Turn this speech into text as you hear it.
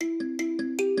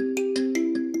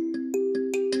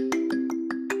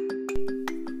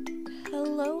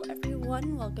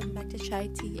welcome back to Chai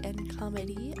Tea and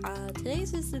Comedy.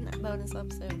 Today's just a bonus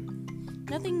episode.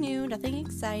 Nothing new, nothing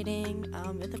exciting.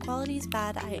 If the quality is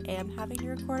bad, I am having to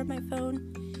record on my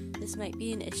phone. This might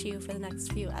be an issue for the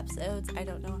next few episodes. I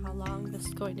don't know how long this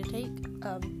is going to take.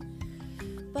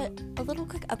 But a little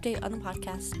quick update on the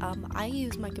podcast. I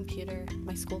use my computer,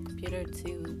 my school computer,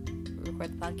 to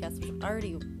record the podcast, which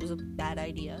already was a bad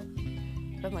idea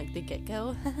from the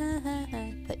get-go.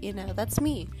 But that's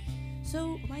me.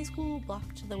 So my school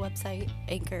blocked the website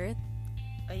Anchor.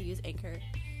 I use Anchor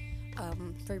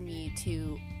for me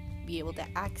to be able to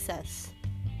access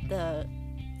the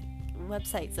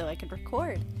website so I could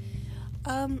record.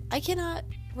 I cannot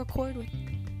record with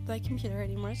my computer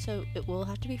anymore, so it will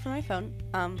have to be from my phone.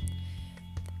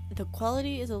 The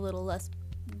quality is a little less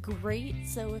great,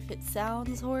 so if it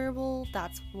sounds horrible,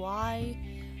 that's why.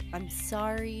 I'm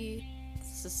sorry.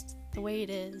 It's just the way it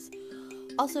is.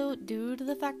 Also, due to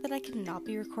the fact that I cannot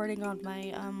be recording on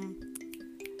my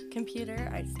computer,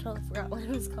 I totally forgot what it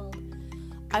was called.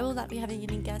 I will not be having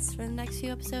any guests for the next few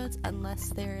episodes unless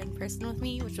they're in person with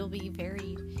me, which will be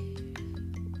very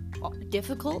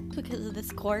difficult because of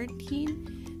this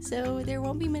quarantine. So there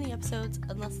won't be many episodes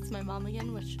unless it's my mom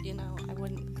again, which, I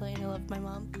wouldn't complain. I love my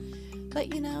mom.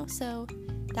 But, so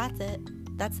that's it.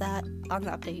 That's that on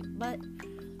the update. But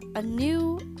a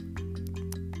new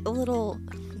little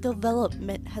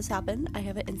development has happened. I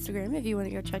have an Instagram if you want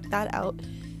to go check that out.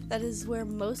 That is where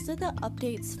most of the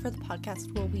updates for the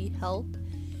podcast will be held.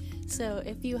 So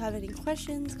if you have any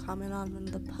questions, comment on one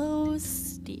of the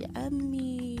posts, DM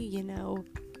me,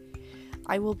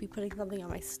 I will be putting something on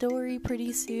my story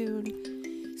pretty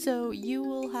soon. So you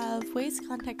will have ways to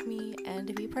contact me and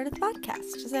to be part of the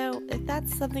podcast. So if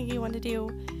that's something you want to do,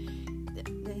 the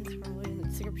Instagram will be in the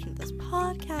description of this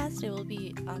podcast. It will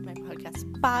be on my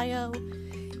podcast bio.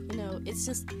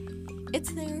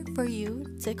 It's there for you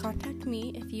to contact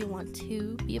me if you want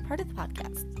to be a part of the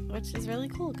podcast, which is really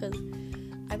cool because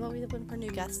I'm always open for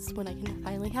new guests when I can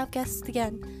finally have guests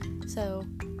again. So,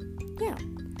 yeah.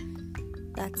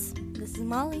 This is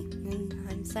Molly, and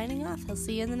I'm signing off. I'll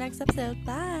see you in the next episode.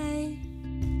 Bye!